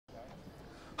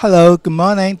Hello, good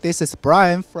morning. This is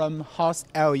Brian from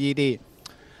HOXLED.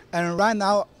 And right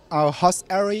now, our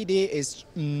HOXLED is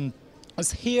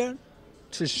here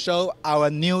to show our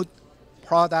new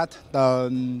product,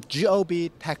 the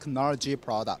GOB technology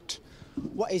product.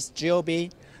 What is GOB?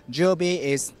 GOB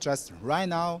is just right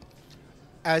now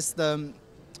as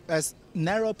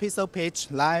narrow pixel pitch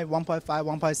like 1.5,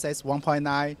 1.6,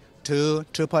 1.9, 2,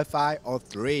 2.5, or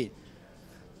 3.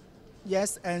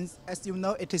 Yes, and as you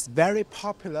know, it is very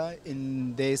popular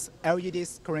in this LED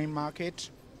screen market.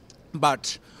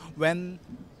 But when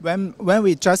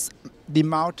we just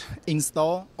demount,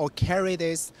 install, or carry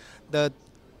this, the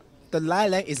light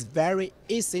lamp is very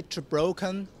easy to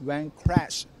broken when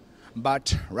crash.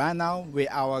 But right now with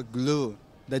our glue,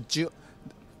 the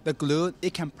glue,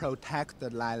 it can protect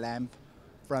the light lamp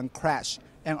from crash,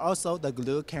 and also the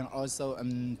glue can also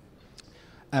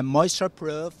moisture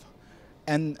proof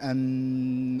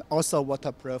and also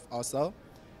waterproof also.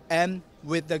 And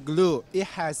with the glue, it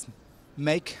has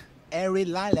make every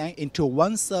light lamp into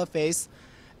one surface,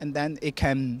 and then it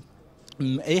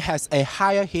has a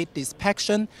higher heat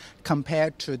dissipation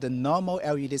compared to the normal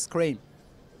LED screen.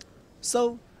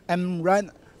 So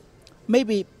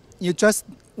maybe you just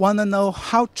want to know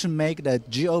how to make the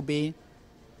GOB.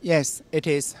 Yes, it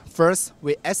is first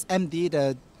we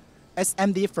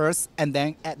SMD first and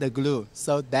then add the glue.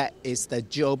 So that is the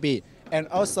GOB. And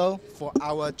also for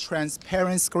our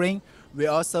transparent screen, we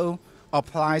also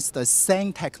apply the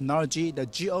same technology, the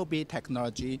GOB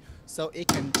technology, so it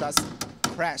can just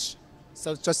crash.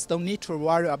 So just don't need to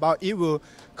worry about it will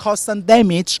cause some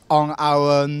damage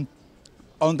on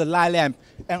the light lamp.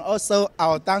 And also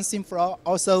our dancing floor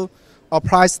also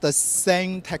applies the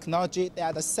same technology. They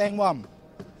are the same one.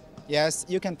 Yes,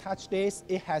 you can touch this.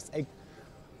 It has a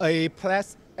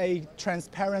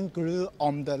transparent glue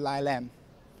on the light lamp.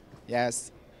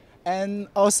 Yes, and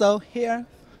also here,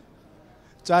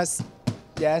 just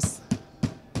yes,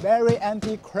 very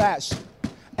anti-crash.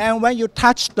 And when you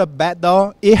touch the back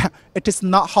door, it is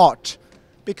not hot,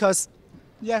 because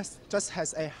yes, just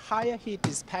has a higher heat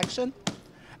dissipation.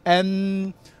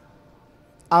 And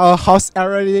our house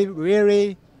area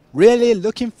really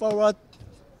looking forward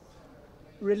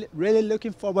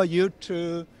you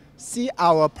to see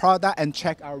our product and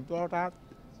check our product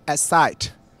at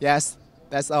site. Yes,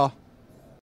 that's all.